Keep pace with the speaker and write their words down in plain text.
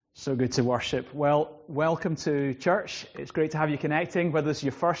So good to worship. Well, welcome to church. It's great to have you connecting. Whether this is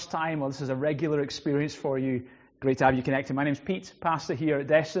your first time or this is a regular experience for you, great to have you connecting. My name's Pete, pastor here at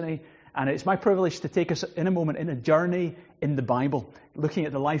Destiny, and it's my privilege to take us in a moment in a journey in the Bible, looking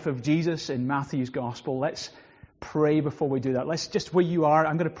at the life of Jesus in Matthew's Gospel. Let's pray before we do that. Let's just, where you are,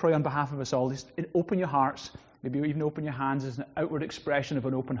 I'm going to pray on behalf of us all. Just open your hearts, maybe even open your hands as an outward expression of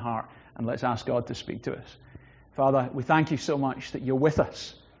an open heart, and let's ask God to speak to us. Father, we thank you so much that you're with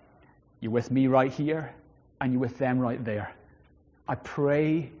us. You're with me right here, and you're with them right there. I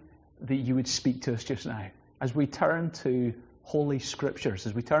pray that you would speak to us just now. As we turn to Holy Scriptures,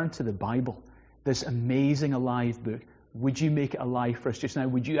 as we turn to the Bible, this amazing alive book, would you make it alive for us just now?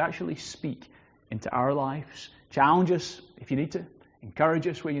 Would you actually speak into our lives? Challenge us if you need to. Encourage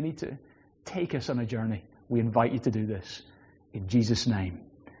us where you need to. Take us on a journey. We invite you to do this. In Jesus' name.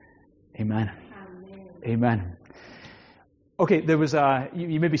 Amen. Amen. Amen. Okay, there was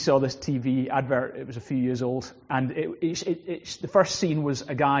you maybe saw this TV advert. It was a few years old, and the first scene was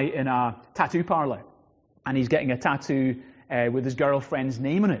a guy in a tattoo parlor, and he's getting a tattoo with his girlfriend's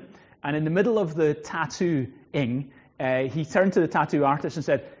name on it. And in the middle of the tattooing, he turned to the tattoo artist and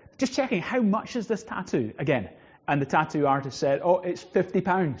said, "Just checking, how much is this tattoo again?" And the tattoo artist said, "Oh, it's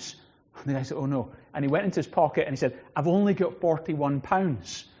 £50." And the guy said, "Oh no." And he went into his pocket and he said, "I've only got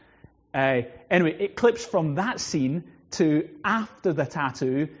 £41." Anyway, it clips from that scene to after the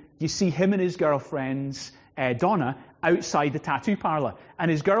tattoo. You see him and his girlfriend's Donna outside the tattoo parlor, and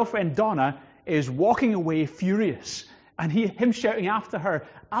his girlfriend Donna is walking away furious, and him shouting after her,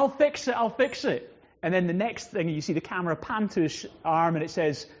 "I'll fix it, I'll fix it." And then the next thing, you see the camera pan to his arm, and it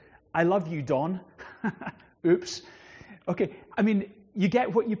says, "I love you, Don." Oops. Okay, I mean, you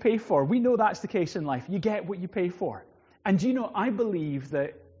get what you pay for. We know that's the case in life. You get what you pay for. And you know, I believe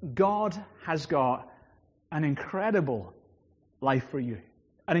that God has got an incredible life for you.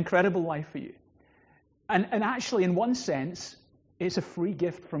 An incredible life for you. And actually, in one sense, it's a free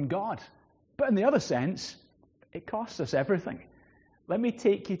gift from God. But in the other sense, it costs us everything. Let me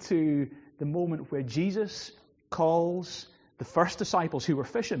take you to the moment where Jesus calls the first disciples, who were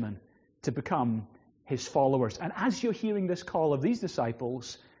fishermen, to become his followers. And as you're hearing this call of these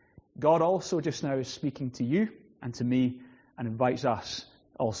disciples, God also just now is speaking to you and to me and invites us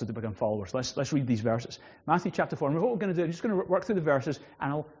also to become followers. Let's read these verses. Matthew chapter 4. And what we're going to do, I'm just going to work through the verses,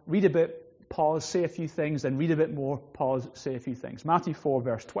 and I'll read a bit, pause, say a few things, then read a bit more, pause, say a few things. Matthew 4,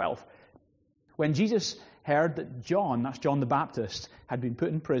 verse 12. When Jesus heard that John, that's John the Baptist, had been put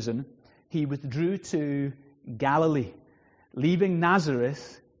in prison, he withdrew to Galilee. Leaving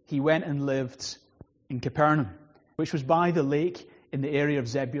Nazareth, he went and lived in Capernaum, which was by the lake in the area of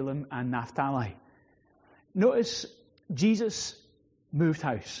Zebulun and Naphtali. Notice Jesus moved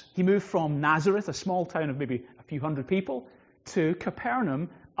house. He moved from Nazareth, a small town of maybe a few hundred people, to Capernaum,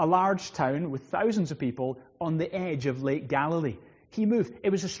 a large town with thousands of people on the edge of Lake Galilee. He moved. It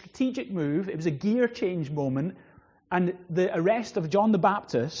was a strategic move. It was a gear change moment. And the arrest of John the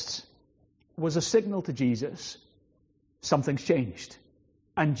Baptist was a signal to Jesus, something's changed.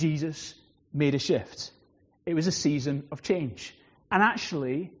 And Jesus made a shift. It was a season of change. And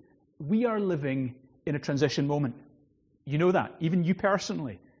actually, we are living in a transition moment. You know that. Even you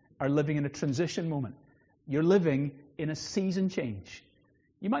personally are living in a transition moment. You're living in a season change.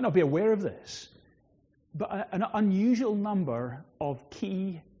 You might not be aware of this, but an unusual number of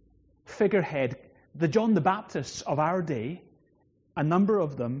key figurehead, the John the Baptists of our day, a number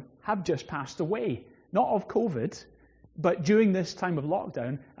of them have just passed away. Not of COVID, but during this time of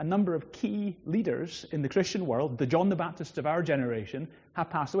lockdown, a number of key leaders in the Christian world, the John the Baptists of our generation, have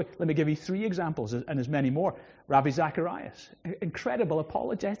passed away. Let me give you 3 examples, and there's many more. Rabbi Zacharias, incredible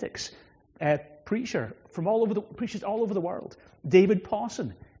apologetics preacher from preachers all over the world. David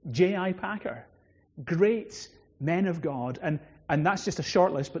Pawson, J.I. Packer, great men of God, and that's just a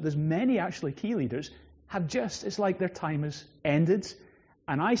short list, but there's many actually key leaders have just, it's like their time has ended,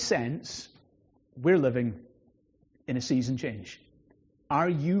 and I sense we're living in a season change. Are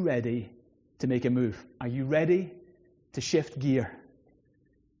you ready to make a move? Are you ready to shift gear?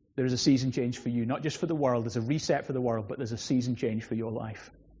 There's a season change for you, not just for the world. There's a reset for the world, but there's a season change for your life.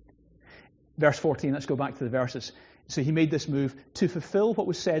 Verse 14, let's go back to the verses. So he made this move to fulfill what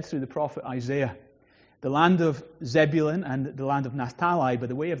was said through the prophet Isaiah. The land of Zebulun and the land of Naphtali by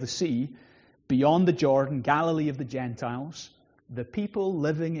the way of the sea, beyond the Jordan, Galilee of the Gentiles, the people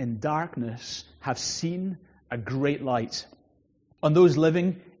living in darkness have seen a great light. On those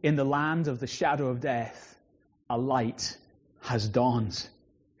living in the land of the shadow of death, a light has dawned.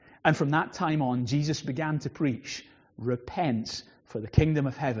 And from that time on, Jesus began to preach, "Repent, for the kingdom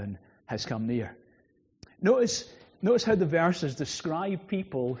of heaven has come near." Notice Notice how the verses describe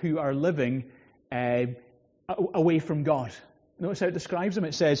people who are living away from God. Notice how it describes them.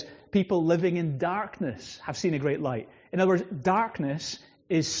 It says, people living in darkness have seen a great light. In other words, darkness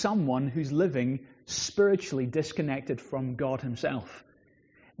is someone who's living spiritually disconnected from God himself.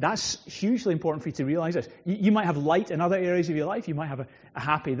 That's hugely important for you to realize this. You might have light in other areas of your life. You might have a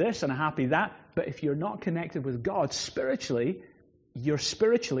happy this and a happy that. But if you're not connected with God spiritually, you're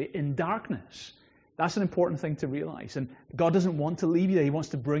spiritually in darkness. That's an important thing to realize. And God doesn't want to leave you there. He wants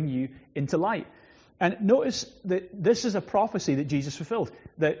to bring you into light. And notice that this is a prophecy that Jesus fulfilled.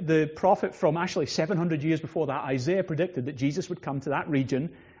 The prophet from actually 700 years before that, Isaiah, predicted that Jesus would come to that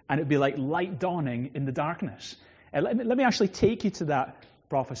region and it would be like light dawning in the darkness. Let me actually take you to that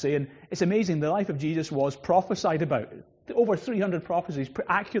prophecy. And it's amazing. The life of Jesus was prophesied about. Over 300 prophecies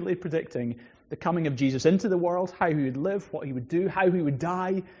accurately predicting the coming of Jesus into the world, how he would live, what he would do, how he would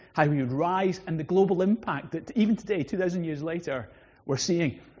die, how he would rise, and the global impact that even today, 2,000 years later, we're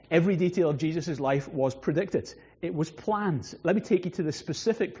seeing. Every detail of Jesus' life was predicted. It was planned. Let me take you to the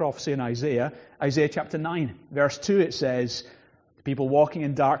specific prophecy in Isaiah. Isaiah chapter 9, verse 2, it says, people walking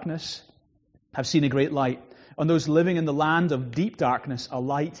in darkness have seen a great light. On those living in the land of deep darkness, a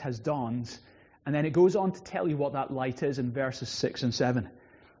light has dawned. And then it goes on to tell you what that light is in verses 6 and 7.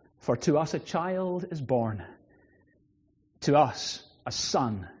 For to us a child is born. To us a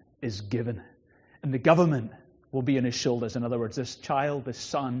son is given. And the government will be on his shoulders. In other words, this child, this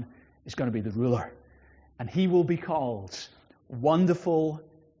son, is going to be the ruler. And he will be called Wonderful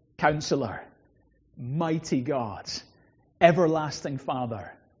Counselor, Mighty God, Everlasting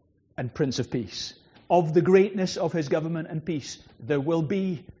Father, and Prince of Peace. Of the greatness of his government and peace, there will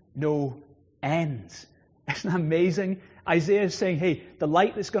be no end. Isn't that amazing? Isaiah is saying, hey, the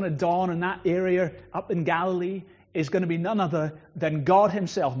light that's going to dawn in that area up in Galilee is going to be none other than God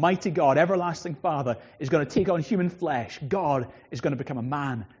himself, mighty God, everlasting Father, is going to take on human flesh. God is going to become a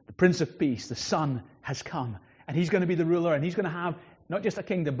man. The Prince of Peace, the Son, has come. And he's going to be the ruler, and he's going to have not just a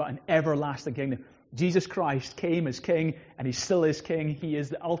kingdom, but an everlasting kingdom. Jesus Christ came as king, and he still is king. He is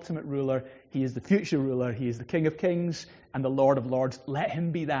the ultimate ruler. He is the future ruler. He is the King of kings and the Lord of lords. Let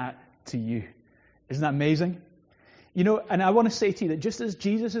him be that to you. Isn't that amazing? You know, and I want to say to you that just as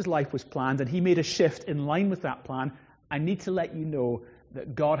Jesus' life was planned and he made a shift in line with that plan, I need to let you know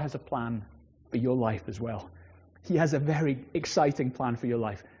that God has a plan for your life as well. He has a very exciting plan for your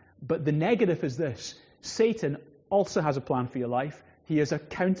life. But the negative is this. Satan also has a plan for your life. He has a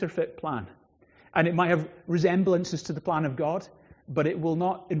counterfeit plan. And it might have resemblances to the plan of God, but it will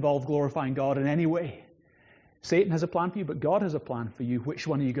not involve glorifying God in any way. Satan has a plan for you, but God has a plan for you. Which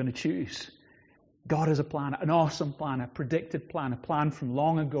one are you going to choose? God has a plan, an awesome plan, a predicted plan, a plan from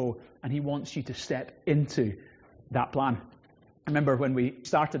long ago, and he wants you to step into that plan. I remember when we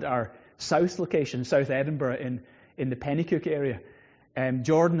started our south location, South Edinburgh, in the Pennycook area,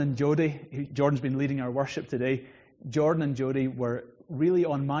 Jordan and Jody, Jordan's been leading our worship today, Jordan and Jody were really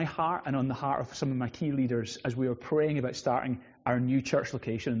on my heart and on the heart of some of my key leaders as we were praying about starting our new church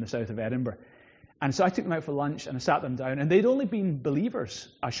location in the south of Edinburgh. And so I took them out for lunch and I sat them down. And they'd only been believers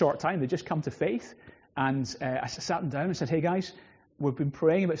a short time. They'd just come to faith. And I sat them down and said, hey guys, we've been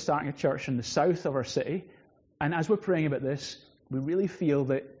praying about starting a church in the south of our city. And as we're praying about this, we really feel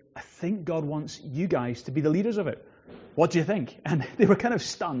that I think God wants you guys to be the leaders of it. What do you think? And they were kind of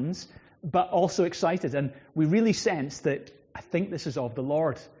stunned, but also excited. And we really sensed that I think this is of the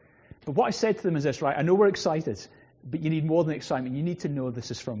Lord. But what I said to them is this, right? I know we're excited, but you need more than excitement. You need to know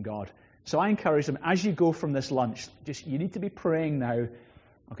this is from God. So I encourage them, as you go from this lunch, you need to be praying now,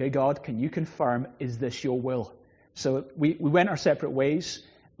 okay, God, can you confirm, is this your will? So we went our separate ways.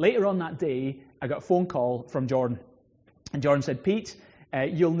 Later on that day, I got a phone call from Jordan. And Jordan said, Pete,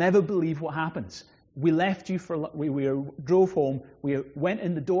 you'll never believe what happens. We left you we drove home, we went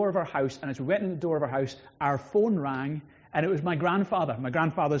in the door of our house, and as we went in the door of our house, our phone rang, and it was my grandfather. My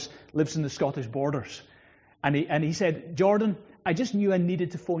grandfather lives in the Scottish borders. And he said, Jordan, I just knew I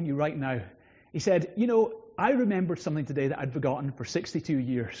needed to phone you right now. He said, you know, I remembered something today that I'd forgotten for 62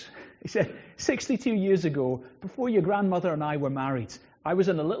 years. He said, 62 years ago, before your grandmother and I were married, I was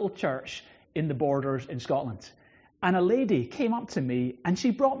in a little church in the borders in Scotland. And a lady came up to me and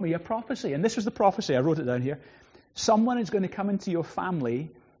she brought me a prophecy. And this was the prophecy, I wrote it down here. Someone is going to come into your family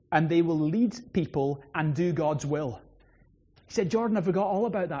and they will lead people and do God's will. He said, Jordan, I forgot all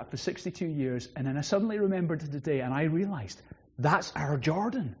about that for 62 years. And then I suddenly remembered it today and I realized, that's our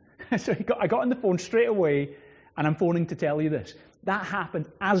Jordan. So I got on the phone straight away, and I'm phoning to tell you this. That happened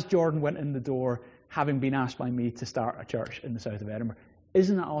as Jordan went in the door, having been asked by me to start a church in the south of Edinburgh.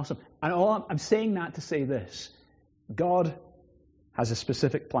 Isn't that awesome? And I'm saying that to say this. God has a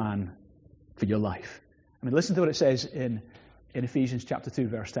specific plan for your life. I mean, listen to what it says in Ephesians chapter 2,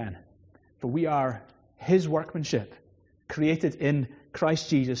 verse 10. For we are his workmanship, created in Christ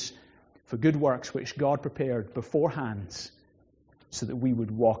Jesus for good works, which God prepared beforehand so that we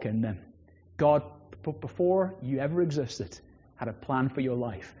would walk in them. God, before you ever existed, had a plan for your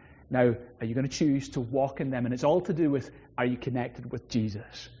life. Now, are you going to choose to walk in them? And it's all to do with, are you connected with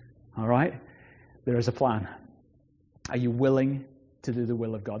Jesus? All right? There is a plan. Are you willing to do the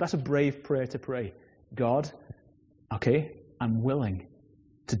will of God? That's a brave prayer to pray. God, okay, I'm willing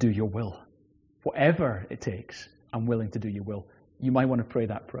to do your will. Whatever it takes, I'm willing to do your will. You might want to pray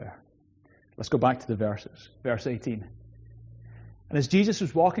that prayer. Let's go back to the verses. Verse 18. And as Jesus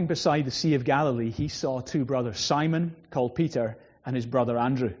was walking beside the Sea of Galilee, he saw two brothers, Simon, called Peter, and his brother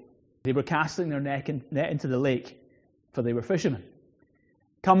Andrew. They were casting their net into the lake, for they were fishermen.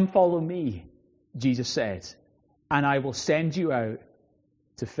 Come follow me, Jesus said, and I will send you out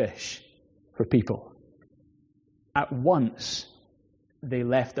to fish for people. At once they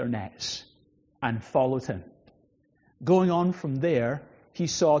left their nets and followed him. Going on from there, he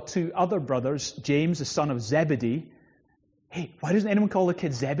saw two other brothers, James, the son of Zebedee. Hey, why doesn't anyone call the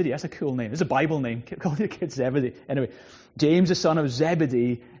kid Zebedee? That's a cool name. It's a Bible name. Call your kid Zebedee. Anyway, James, the son of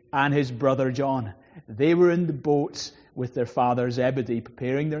Zebedee, and his brother John. They were in the boats with their father Zebedee,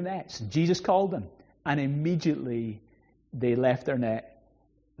 preparing their nets. Jesus called them, and immediately they left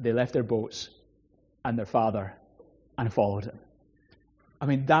their boats and their father and followed him. I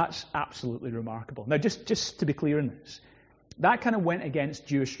mean, that's absolutely remarkable. Now, just to be clear in this, that kind of went against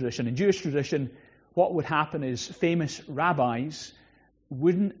Jewish tradition. In Jewish tradition, what would happen is famous rabbis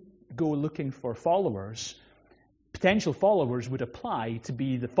wouldn't go looking for followers. Potential followers would apply to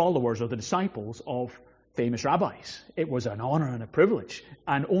be the followers or the disciples of famous rabbis. It was an honor and a privilege,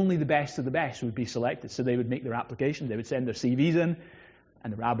 and only the best of the best would be selected. So they would make their application, they would send their CVs in,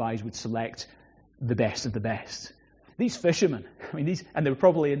 and the rabbis would select the best of the best. These fishermen, and they were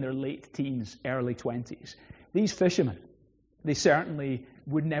probably in their late teens, early 20s. These fishermen, they certainly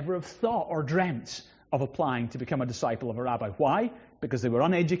would never have thought or dreamt of applying to become a disciple of a rabbi. Why? Because they were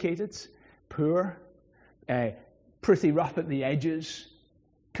uneducated, poor, pretty rough at the edges,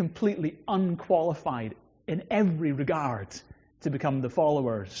 completely unqualified in every regard to become the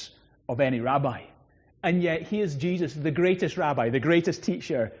followers of any rabbi. And yet here's Jesus, the greatest rabbi, the greatest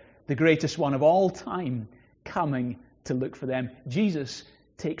teacher, the greatest one of all time, coming to look for them. Jesus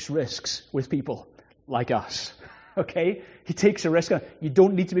takes risks with people like us. Okay? He takes a risk. You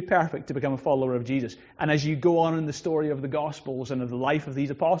don't need to be perfect to become a follower of Jesus. And as you go on in the story of the Gospels and of the life of these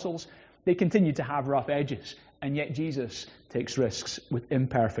apostles, they continue to have rough edges. And yet Jesus takes risks with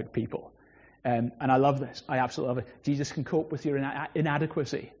imperfect people. And I love this. I absolutely love it. Jesus can cope with your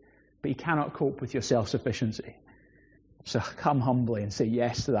inadequacy, but he cannot cope with your self-sufficiency. So come humbly and say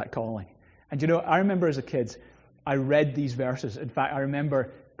yes to that calling. And I remember as a kid, I read these verses. In fact, I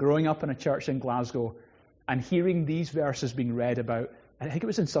remember growing up in a church in Glasgow and hearing these verses being read about, I think it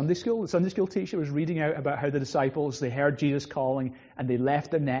was in Sunday school. The Sunday school teacher was reading out about how the disciples, they heard Jesus calling and they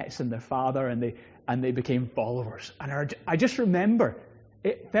left their nets and their father and they became followers. And I just remember,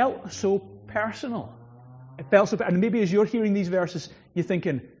 it felt so personal. And maybe as you're hearing these verses, you're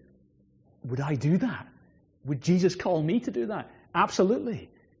thinking, would I do that? Would Jesus call me to do that? Absolutely.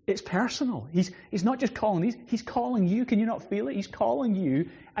 It's personal. He's not just calling these, he's calling you. Can you not feel it? He's calling you,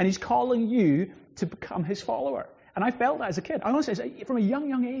 and he's calling you to become his follower. And I felt that as a kid. I honestly, from a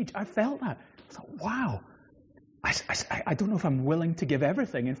young age, I felt that. I thought, wow, I don't know if I'm willing to give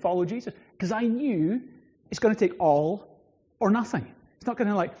everything and follow Jesus. Because I knew it's going to take all or nothing. It's not going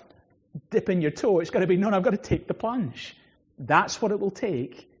to like dip in your toe. It's going to be, no, I've got to take the plunge. That's what it will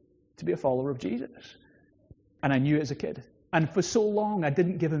take to be a follower of Jesus. And I knew it as a kid. And for so long, I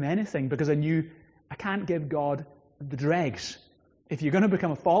didn't give him anything because I knew I can't give God the dregs. If you're going to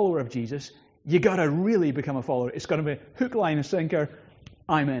become a follower of Jesus, you got to really become a follower. It's going to be hook, line, and sinker.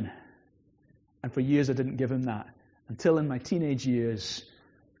 I'm in. And for years, I didn't give him that. Until in my teenage years,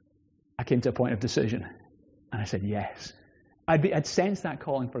 I came to a point of decision. And I said yes. I'd sensed that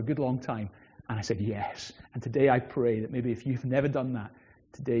calling for a good long time. And I said yes. And today I pray that maybe if you've never done that,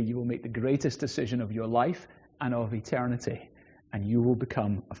 today you will make the greatest decision of your life and of eternity, and you will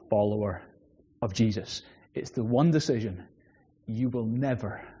become a follower of Jesus. It's the one decision you will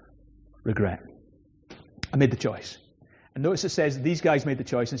never regret. I made the choice. And notice it says these guys made the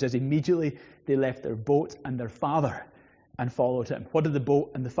choice, and it says immediately they left their boat and their father and followed him. What did the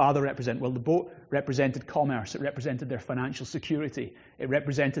boat and the father represent? Well, the boat represented commerce. It represented their financial security. It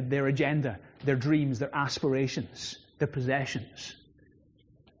represented their agenda, their dreams, their aspirations, their possessions.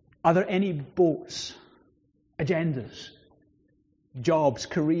 Are there any boats, agendas, jobs,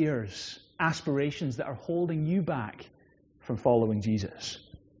 careers, aspirations that are holding you back from following Jesus.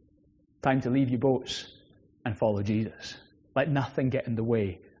 Time to leave your boats and follow Jesus. Let nothing get in the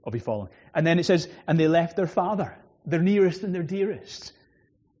way of you following. And then it says, and they left their father, their nearest and their dearest.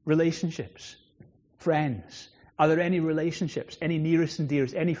 Relationships, friends. Are there any relationships, any nearest and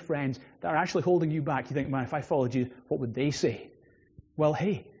dearest, any friends that are actually holding you back? You think, man, if I followed you, what would they say? Well,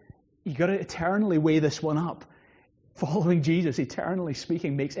 hey, you got to eternally weigh this one up. Following Jesus, eternally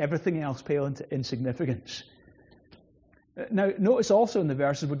speaking, makes everything else pale into insignificance. Now, notice also in the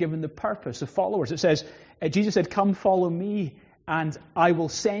verses we're given the purpose of followers. It says, Jesus said, come follow me and I will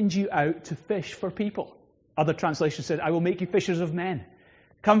send you out to fish for people. Other translations said, I will make you fishers of men.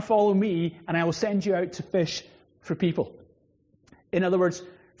 Come follow me and I will send you out to fish for people. In other words,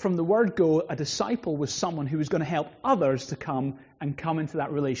 from the word go, a disciple was someone who was going to help others to come into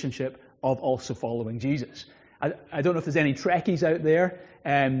that relationship of also following Jesus. I don't know if there's any Trekkies out there,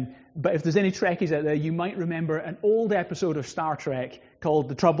 but if there's any Trekkies out there, you might remember an old episode of Star Trek called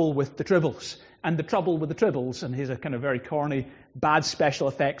The Trouble with the Tribbles. And The Trouble with the Tribbles, and here's a kind of very corny, bad special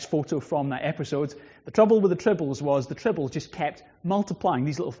effects photo from that episode. The trouble with the Tribbles was the Tribbles just kept multiplying,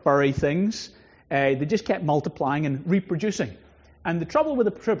 these little furry things. They just kept multiplying and reproducing. And the trouble with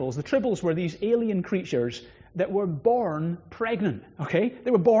the Tribbles were these alien creatures that were born pregnant, okay?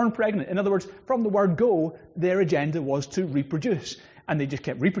 They were born pregnant. In other words, from the word go, their agenda was to reproduce. And they just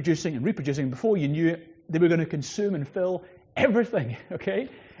kept reproducing and reproducing. Before you knew it, they were going to consume and fill everything, okay?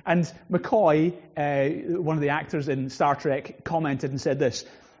 And McCoy, one of the actors in Star Trek, commented and said this,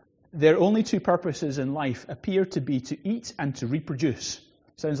 their only two purposes in life appear to be to eat and to reproduce.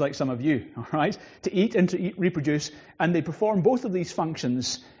 Sounds like some of you, all right? To eat and to reproduce, and they perform both of these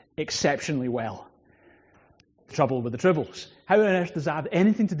functions exceptionally well. The trouble with the Tribbles. How on earth does that have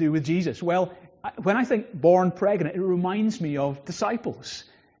anything to do with Jesus? Well, when I think born pregnant, it reminds me of disciples.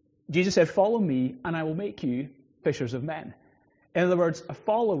 Jesus said, follow me and I will make you fishers of men. In other words, a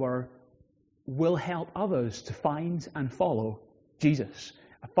follower will help others to find and follow Jesus.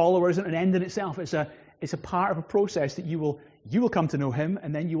 A follower isn't an end in itself. It's a part of a process that you will come to know him,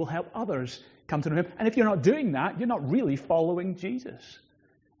 and then you will help others come to know him. And if you're not doing that, you're not really following Jesus.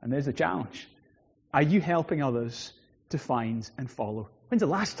 And there's the challenge. Are you helping others to find and follow? When's the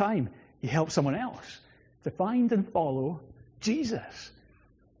last time you helped someone else to find and follow Jesus?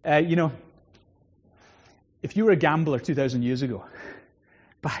 If you were a gambler 2,000 years ago,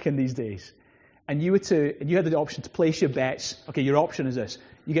 back in these days, and you had the option to place your bets. Okay, your option is this: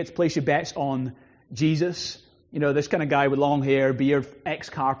 you get to place your bets on Jesus. This kind of guy with long hair, beard,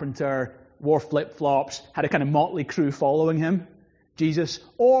 ex-carpenter, wore flip-flops, had a kind of motley crew following him, Jesus,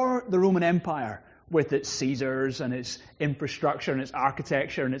 or the Roman Empire with its Caesars and its infrastructure and its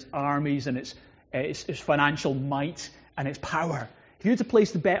architecture and its armies and its financial might and its power. If you had to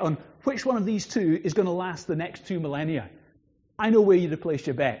place the bet on which one of these two is going to last the next 2 millennia, I know where you'd have placed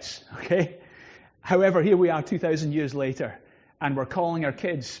your bets, okay? However, here we are 2,000 years later, and we're calling our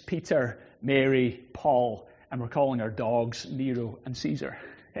kids Peter, Mary, Paul, and we're calling our dogs Nero and Caesar.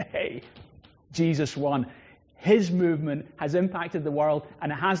 Hey, Jesus won. His movement has impacted the world,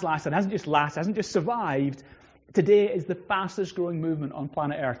 and it has lasted. It hasn't just survived. Today is the fastest growing movement on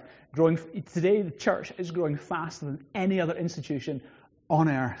planet Earth. Today, the church is growing faster than any other institution on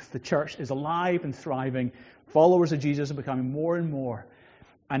earth. The church is alive and thriving. Followers of Jesus are becoming more and more.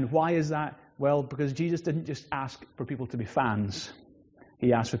 And why is that? Well, because Jesus didn't just ask for people to be fans.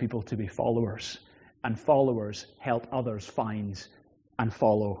 He asked for people to be followers. And followers help others find and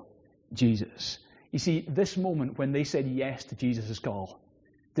follow Jesus. You see, this moment when they said yes to Jesus' call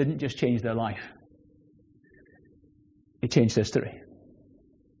didn't just change their life. It changed history.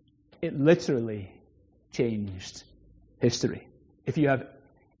 It literally changed history. If you have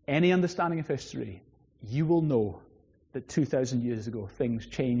any understanding of history, you will know that 2,000 years ago, things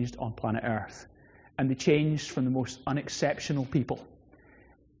changed on planet Earth. And they changed from the most unexceptional people,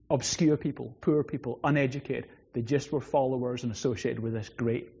 obscure people, poor people, uneducated. They just were followers and associated with this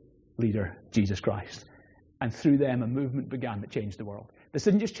great leader, Jesus Christ. And through them, a movement began that changed the world. This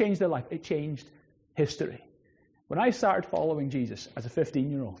didn't just change their life, it changed history. When I started following Jesus as a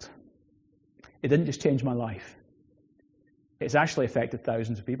 15-year-old, it didn't just change my life. It's actually affected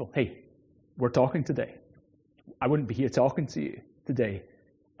thousands of people. Hey, we're talking today. I wouldn't be here talking to you today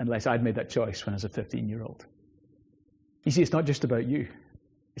unless I'd made that choice when I was a 15-year-old. You see, it's not just about you.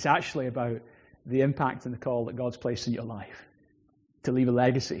 It's actually about the impact and the call that God's placed in your life to leave a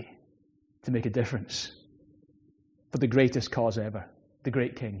legacy, to make a difference for the greatest cause ever, the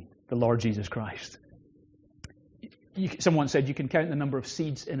great King, the Lord Jesus Christ. Someone said you can count the number of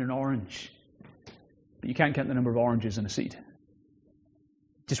seeds in an orange, but you can't count the number of oranges in a seed.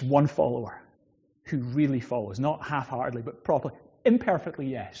 Just one follower who really follows, not half-heartedly, but properly. Imperfectly,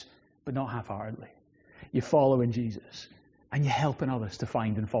 yes, but not half-heartedly. You follow in Jesus, and you're helping others to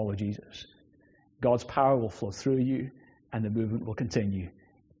find and follow Jesus. God's power will flow through you, and the movement will continue.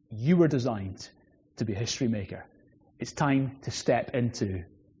 You were designed to be a history maker. It's time to step into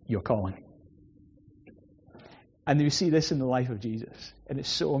your calling. And you see this in the life of Jesus, and it's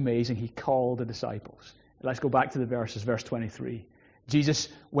so amazing. He called the disciples. Let's go back to the verses, verse 23. Jesus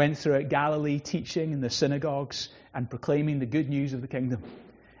went throughout Galilee teaching in the synagogues and proclaiming the good news of the kingdom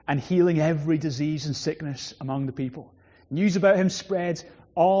and healing every disease and sickness among the people. News about him spread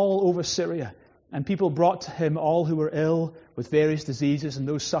all over Syria, and people brought to him all who were ill with various diseases and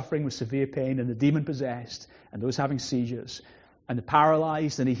those suffering with severe pain and the demon-possessed and those having seizures and the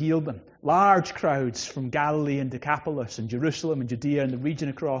paralyzed, and he healed them. Large crowds from Galilee and Decapolis and Jerusalem and Judea and the region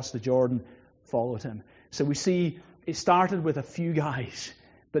across the Jordan followed him. So we see it started with a few guys,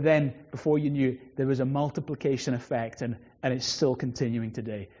 but then before you knew it, there was a multiplication effect, and it's still continuing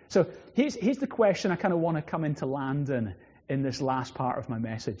today. So here's the question I kind of want to come into land in this last part of my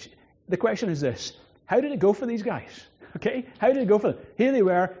message. The question is this: how did it go for these guys? Okay, how did it go for them? Here they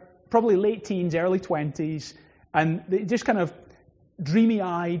were, probably late teens, early 20s, and they just kind of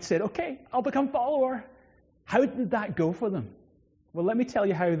dreamy-eyed said, okay, I'll become follower. How did that go for them? Well, let me tell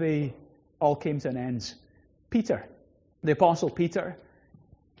you how they all came to an end. Peter, the Apostle Peter,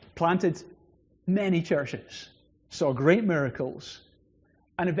 planted many churches, saw great miracles,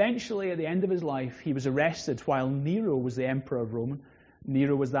 and eventually at the end of his life he was arrested while Nero was the emperor of Rome.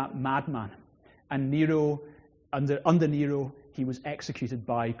 Nero was that madman, and Nero, under Nero, he was executed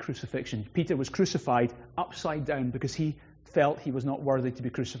by crucifixion. Peter was crucified upside down because he felt he was not worthy to be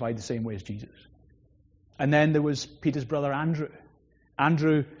crucified the same way as Jesus. And then there was Peter's brother Andrew.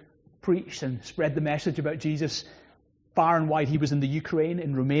 Andrew preached and spread the message about Jesus far and wide. He was in the Ukraine,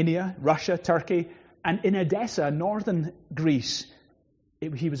 in Romania, Russia, Turkey, and in Edessa, northern Greece.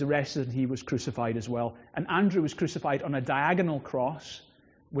 He was arrested and he was crucified as well. And Andrew was crucified on a diagonal cross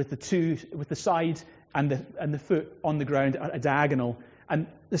with the side and the foot on the ground, a diagonal. And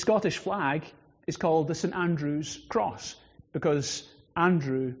the Scottish flag is called the St. Andrew's Cross because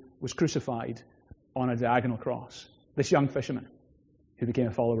Andrew was crucified on a diagonal cross. This young fisherman who became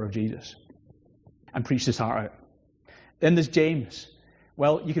a follower of Jesus and preached his heart out. Then there's James.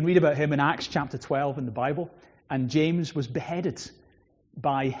 Well, you can read about him in Acts chapter 12 in the Bible. And James was beheaded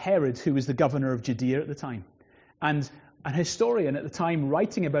by Herod, who was the governor of Judea at the time. And an historian at the time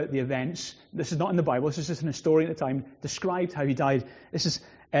writing about the events, this is not in the Bible, this is just an historian at the time, described how he died. This is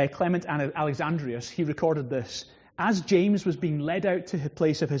Clement Alexandrius. He recorded this. As James was being led out to the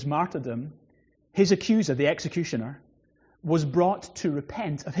place of his martyrdom, his accuser, the executioner, was brought to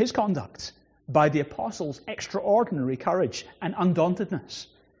repent of his conduct by the apostles' extraordinary courage and undauntedness.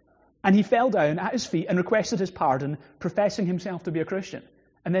 And he fell down at his feet and requested his pardon, professing himself to be a Christian.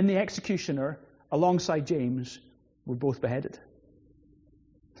 And then the executioner, alongside James, were both beheaded.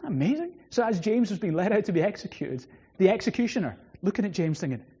 Isn't that amazing? So as James was being led out to be executed, the executioner, looking at James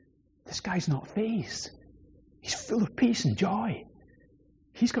thinking, this guy's not fazed. He's full of peace and joy.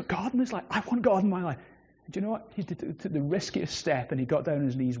 He's got God in his life. I want God in my life. Do you know what? He took the riskiest step and he got down on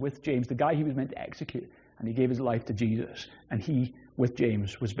his knees with James, the guy he was meant to execute, and he gave his life to Jesus. And he, with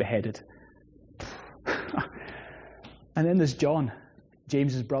James, was beheaded. And then there's John,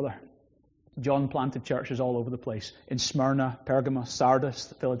 James's brother. John planted churches all over the place. In Smyrna, Pergamos,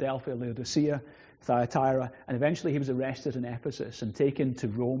 Sardis, Philadelphia, Laodicea, Thyatira. And eventually he was arrested in Ephesus and taken to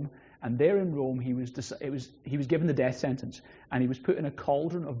Rome. And there in Rome, he was given the death sentence, and he was put in a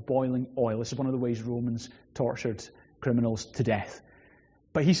cauldron of boiling oil. This is one of the ways Romans tortured criminals to death.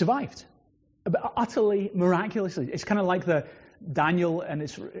 But he survived, utterly miraculously. It's kind of like the Daniel and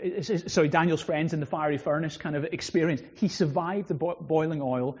Daniel's friends in the fiery furnace kind of experience. He survived the boiling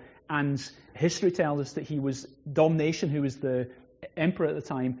oil, and history tells us that Domitian, who was the emperor at the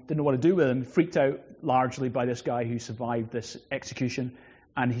time, didn't know what to do with him, freaked out largely by this guy who survived this execution.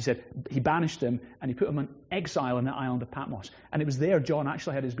 And he said he banished him and he put him on exile on the island of Patmos. And it was there John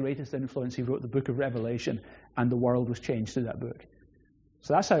actually had his greatest influence. He wrote the book of Revelation, and the world was changed through that book.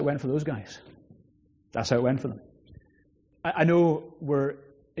 So that's how it went for those guys. That's how it went for them. I know we're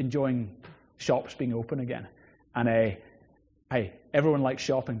enjoying shops being open again. And everyone likes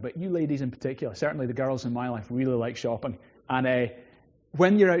shopping, but you ladies in particular, certainly the girls in my life, really like shopping. And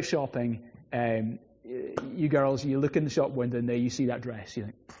when you're out shopping, you girls, you look in the shop window and there you see that dress. You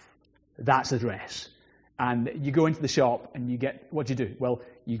think, that's a dress. And you go into the shop and what do you do? Well,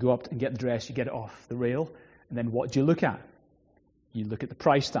 you go up and get the dress, you get it off the rail. And then what do you look at? You look at the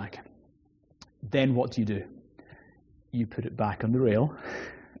price tag. Then what do you do? you put it back on the rail.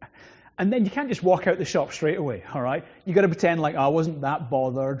 And then you can't just walk out the shop straight away, all right? You've got to pretend like, I wasn't that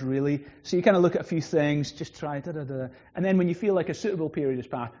bothered, really. So you kind of look at a few things, just try, da-da-da. And then when you feel like a suitable period has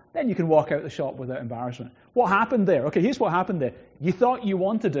passed, then you can walk out the shop without embarrassment. What happened there? Okay, here's what happened there. You thought you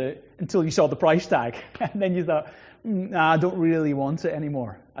wanted it until you saw the price tag. And then you thought, nah, I don't really want it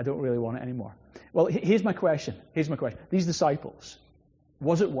anymore. I don't really want it anymore. Well, here's my question. These disciples,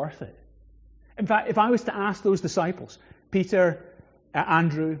 was it worth it? In fact, if I was to ask those disciples, Peter,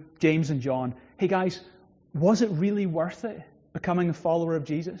 Andrew, James and John, hey guys, was it really worth it becoming a follower of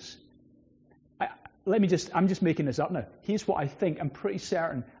Jesus? I'm just making this up now. Here's what I think. I'm pretty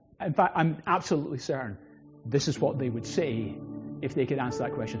certain. In fact, I'm absolutely certain this is what they would say if they could answer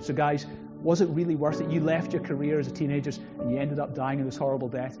that question. So guys, was it really worth it? You left your career as a teenager and you ended up dying in this horrible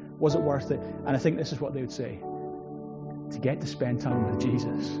death. Was it worth it? And I think this is what they would say. To get to spend time with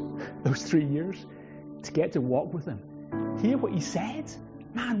Jesus, those 3 years, to get to walk with him. Hear what he said.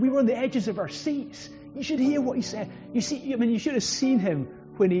 Man, we were on the edges of our seats. You should hear what he said. You should have seen him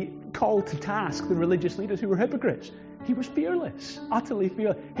when he called to task the religious leaders who were hypocrites. He was fearless, utterly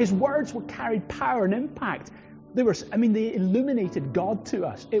fearless. His words were carried power and impact. They illuminated God to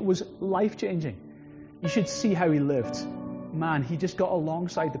us. It was life-changing. You should see how he lived. Man, he just got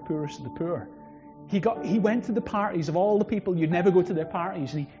alongside the poorest of the poor. He went to the parties of all the people. You'd never go to their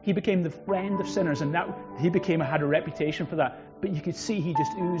parties. And he became the friend of sinners, and had a reputation for that. But you could see he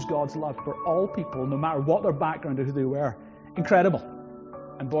just oozed God's love for all people, no matter what their background or who they were. Incredible.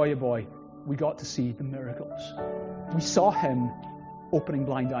 And boy, oh boy, we got to see the miracles. We saw him opening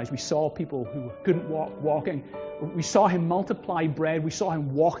blind eyes. We saw people who couldn't walk, walking. We saw him multiply bread. We saw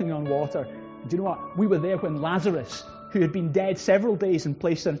him walking on water. Do you know what? We were there when Lazarus, who had been dead several days and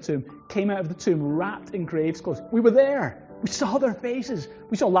placed in a tomb, came out of the tomb wrapped in graves clothes. We were there. We saw their faces.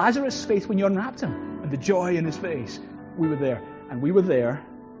 We saw Lazarus' face when you unwrapped him and the joy in his face. We were there. And we were there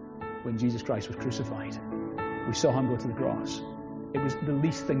when Jesus Christ was crucified. We saw him go to the cross. It was the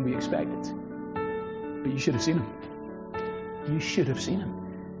least thing we expected. But you should have seen him. You should have seen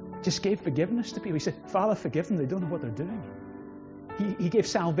him. Just gave forgiveness to people. He said, Father, forgive them. They don't know what they're doing. He gave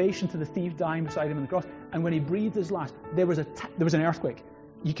salvation to the thief dying beside him on the cross. And when he breathed his last, there was an earthquake.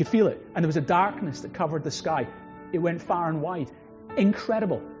 You could feel it. And there was a darkness that covered the sky. It went far and wide.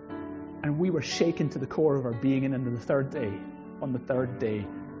 Incredible. And we were shaken to the core of our being. And on the third day,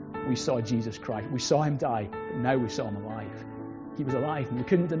 we saw Jesus Christ. We saw him die, but now we saw him alive. He was alive, and we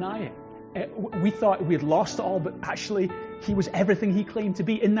couldn't deny it. We thought we had lost it all, but actually, he was everything he claimed to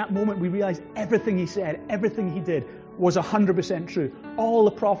be. In that moment, we realized everything he said, everything he did was 100% true. All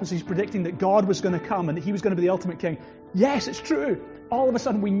the prophecies predicting that God was going to come and that he was going to be the ultimate king. Yes, it's true. All of a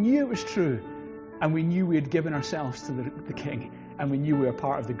sudden, we knew it was true. And we knew we had given ourselves to the king. And we knew we were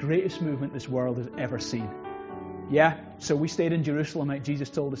part of the greatest movement this world has ever seen. Yeah, so we stayed in Jerusalem like Jesus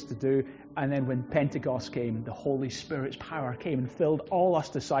told us to do. And then when Pentecost came, the Holy Spirit's power came and filled all us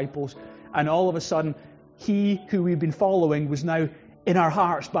disciples. And all of a sudden, he who we'd been following was now in our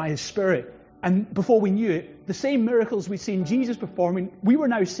hearts by his Spirit. And before we knew it, the same miracles we'd seen Jesus performing, we were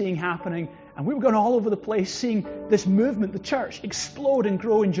now seeing happening. And we were going all over the place, seeing this movement, the church, explode and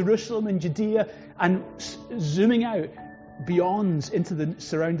grow in Jerusalem and Judea, and zooming out beyond into the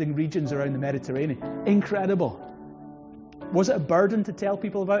surrounding regions around the Mediterranean. Incredible. Was it a burden to tell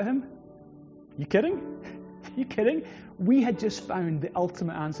people about him? You kidding? You kidding? We had just found the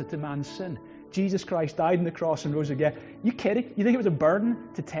ultimate answer to man's sin. Jesus Christ died on the cross and rose again. You kidding? You think it was a burden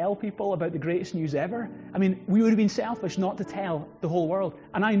to tell people about the greatest news ever? I mean, we would have been selfish not to tell the whole world.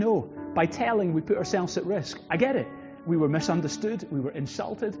 And I know, by telling, we put ourselves at risk. I get it. We were misunderstood. We were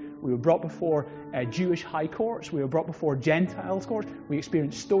insulted. We were brought before Jewish high courts. We were brought before Gentiles' courts. We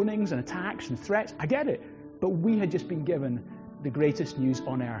experienced stonings and attacks and threats. I get it. But we had just been given the greatest news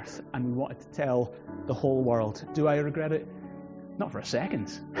on earth, and we wanted to tell the whole world. Do I regret it? Not for a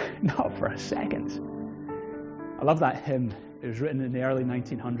second. Not for a second. I love that hymn. It was written in the early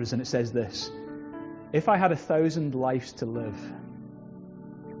 1900s, and it says this: if I had 1,000 lives to live,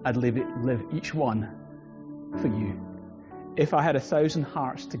 I'd live each one for you. If I had 1,000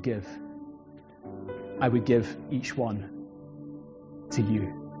 hearts to give, I would give each one to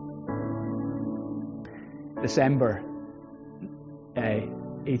you. December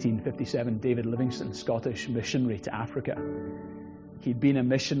 1857, David Livingstone, Scottish missionary to Africa. He'd been a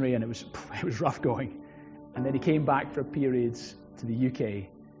missionary and it was rough going. And then he came back for a period to the UK.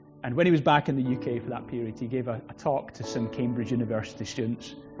 And when he was back in the UK for that period, he gave a talk to some Cambridge University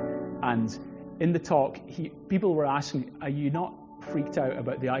students. And in the talk, people were asking, are you not freaked out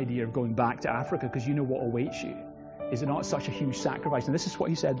about the idea of going back to Africa because you know what awaits you? Is it not such a huge sacrifice? And this is what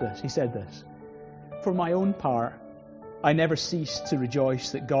he said this. He said this: for my own part, I never cease to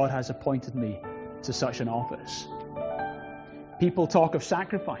rejoice that God has appointed me to such an office. People talk of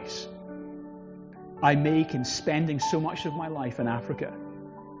sacrifice I make in spending so much of my life in Africa.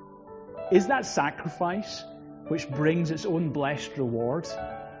 Is that sacrifice which brings its own blessed reward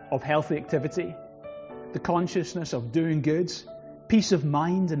of healthy activity, the consciousness of doing good, peace of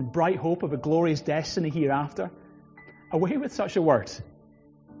mind and bright hope of a glorious destiny hereafter? Away with such a word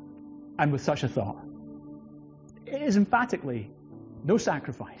and with such a thought. It is emphatically no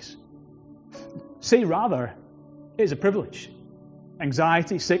sacrifice. Say rather, it is a privilege.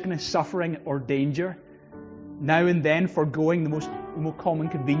 Anxiety, sickness, suffering, or danger, now and then foregoing the more common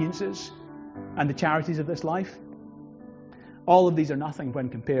conveniences and the charities of this life. All of these are nothing when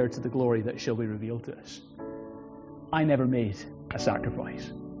compared to the glory that shall be revealed to us. I never made a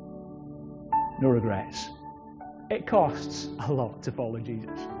sacrifice. No regrets. It costs a lot to follow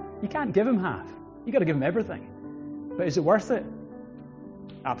Jesus. You can't give him half. You've got to give him everything. But is it worth it?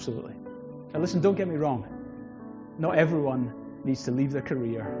 Absolutely. Now listen, don't get me wrong. Not everyone needs to leave their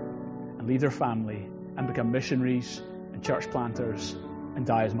career and leave their family and become missionaries and church planters and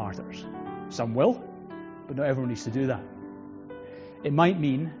die as martyrs. Some will, but not everyone needs to do that. It might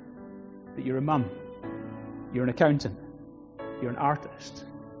mean that you're a mum, you're an accountant, you're an artist,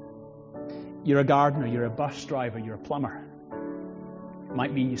 you're a gardener, you're a bus driver, you're a plumber. It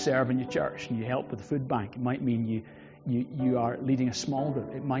might mean you serve in your church and you help with the food bank. It might mean you are leading a small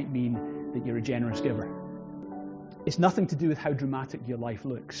group. It might mean that you're a generous giver. It's nothing to do with how dramatic your life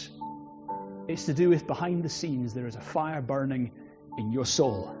looks. It's to do with behind the scenes there is a fire burning in your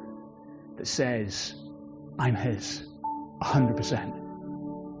soul that says, I'm his, 100%.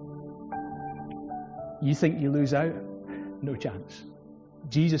 You think you lose out? No chance.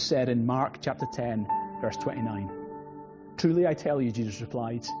 Jesus said in Mark chapter 10, verse 29, truly I tell you, Jesus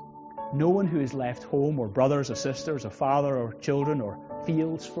replied, no one who has left home or brothers or sisters or father or children or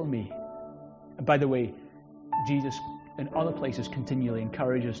fields for me. And by the way, Jesus in other places continually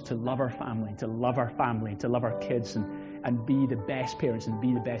encourages us to love our family, to love our family, to love our kids and be the best parents and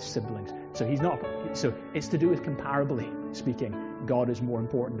be the best siblings. So it's to do with comparably speaking, God is more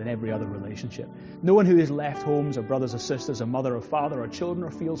important than every other relationship. No one who has left homes or brothers or sisters or mother or father or children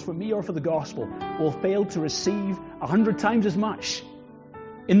or fields for me or for the gospel will fail to receive 100 times as much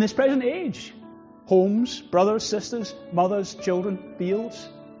in this present age. Homes, brothers, sisters, mothers, children, fields,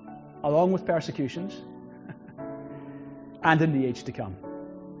 along with persecutions, and in the age to come,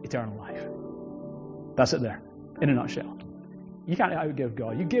 eternal life. That's it there, in a nutshell. You can't outgive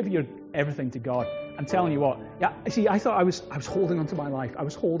God. You give your everything to God. I'm telling you what. Yeah, see, I thought I was holding on to my life. I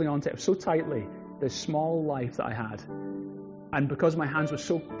was holding on to it so tightly, this small life that I had. And because my hands were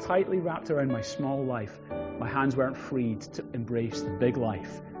so tightly wrapped around my small life, my hands weren't freed to embrace the big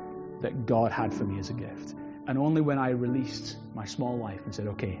life that God had for me as a gift. And only when I released my small life and said,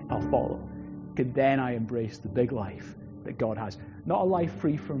 okay, I'll follow, could then I embrace the big life that God has. Not a life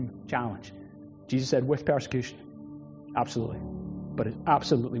free from challenge. Jesus said, with persecution. Absolutely. But it's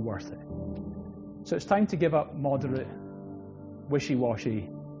absolutely worth it. So it's time to give up moderate, wishy-washy,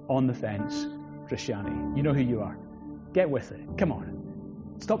 on the fence Christianity. You know who you are. Get with it. Come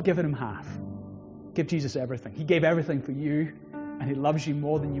on. Stop giving him half. Give Jesus everything. He gave everything for you, and he loves you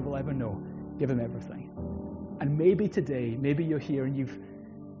more than you will ever know. Give him everything. And maybe today, maybe you're here and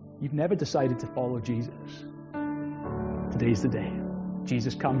you've never decided to follow Jesus. Today's the day.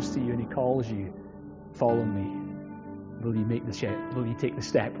 Jesus comes to you and he calls you, follow me. Will you make the shift? Will you take the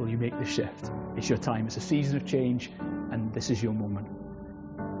step? Will you make the shift? It's your time. It's a season of change, and this is your moment.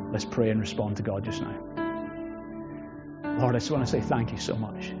 Let's pray and respond to God just now. Lord, I just want to say thank you so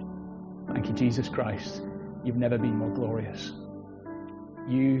much. Thank you, Jesus Christ. You've never been more glorious.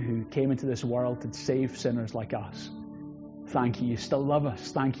 You who came into this world to save sinners like us. Thank you. You still love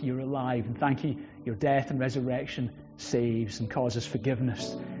us. Thank you. You're alive. And thank you. Your death and resurrection saves and causes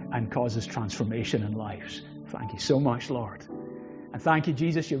forgiveness and causes transformation in lives. Thank you so much, Lord. And thank you,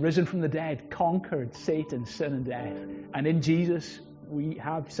 Jesus, you're risen from the dead, conquered Satan, sin, and death. And in Jesus, we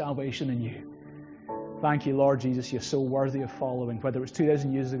have salvation in you. Thank you, Lord Jesus, you're so worthy of following, whether it was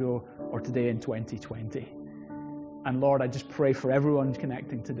 2,000 years ago or today in 2020. And Lord, I just pray for everyone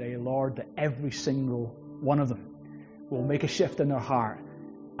connecting today, Lord, that every single one of them will make a shift in their heart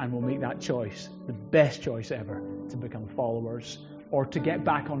and will make that choice, the best choice ever, to become followers or to get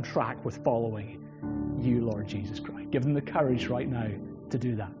back on track with following you, Lord Jesus Christ. Give them the courage right now to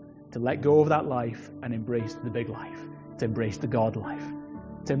do that, to let go of that life and embrace the big life, to embrace the God life,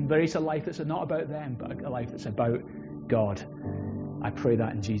 to embrace a life that's not about them, but a life that's about God. I pray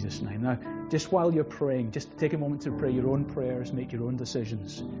that in Jesus' name. Now, just while you're praying, just take a moment to pray your own prayers, make your own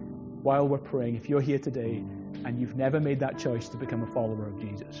decisions. While we're praying, if you're here today and you've never made that choice to become a follower of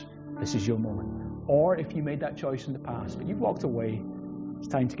Jesus, this is your moment. Or if you made that choice in the past, but you've walked away, it's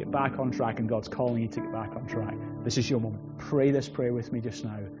time to get back on track, and God's calling you to get back on track. This is your moment. Pray this prayer with me just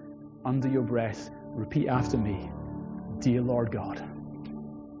now. Under your breath, repeat after me. Dear Lord God,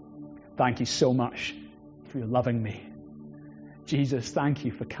 thank you so much for your loving me. Jesus, thank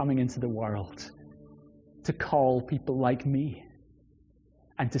you for coming into the world to call people like me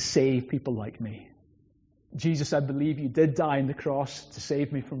and to save people like me. Jesus, I believe you did die on the cross to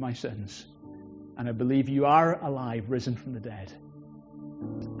save me from my sins. And I believe you are alive, risen from the dead.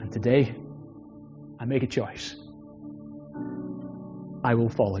 And today, I make a choice. I will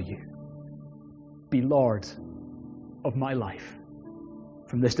follow you. Be Lord of my life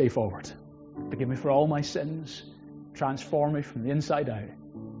from this day forward. Forgive me for all my sins. Transform me from the inside out.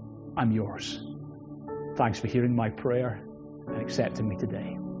 I'm yours. Thanks for hearing my prayer and accepting me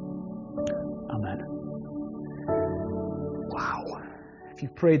today. Amen. Wow. If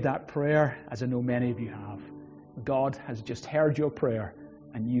you've prayed that prayer, as I know many of you have, God has just heard your prayer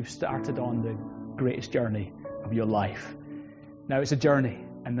and you've started on the greatest journey of your life. Now it's a journey,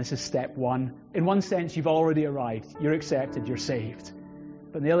 and this is step one. In one sense, you've already arrived. You're accepted, you're saved.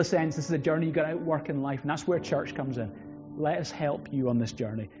 But in the other sense, this is a journey you've got to outwork in life, and that's where church comes in. Let us help you on this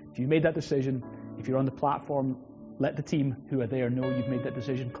journey. If you've made that decision, if you're on the platform, let the team who are there know you've made that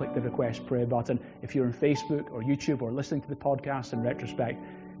decision. Click the request prayer button. If you're on Facebook or YouTube or listening to the podcast in retrospect,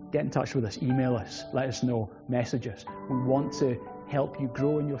 get in touch with us, email us, let us know, message us. We want to help you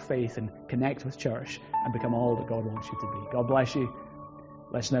grow in your faith and connect with church and become all that God wants you to be. God bless you.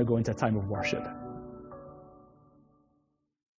 Let's now go into a time of worship.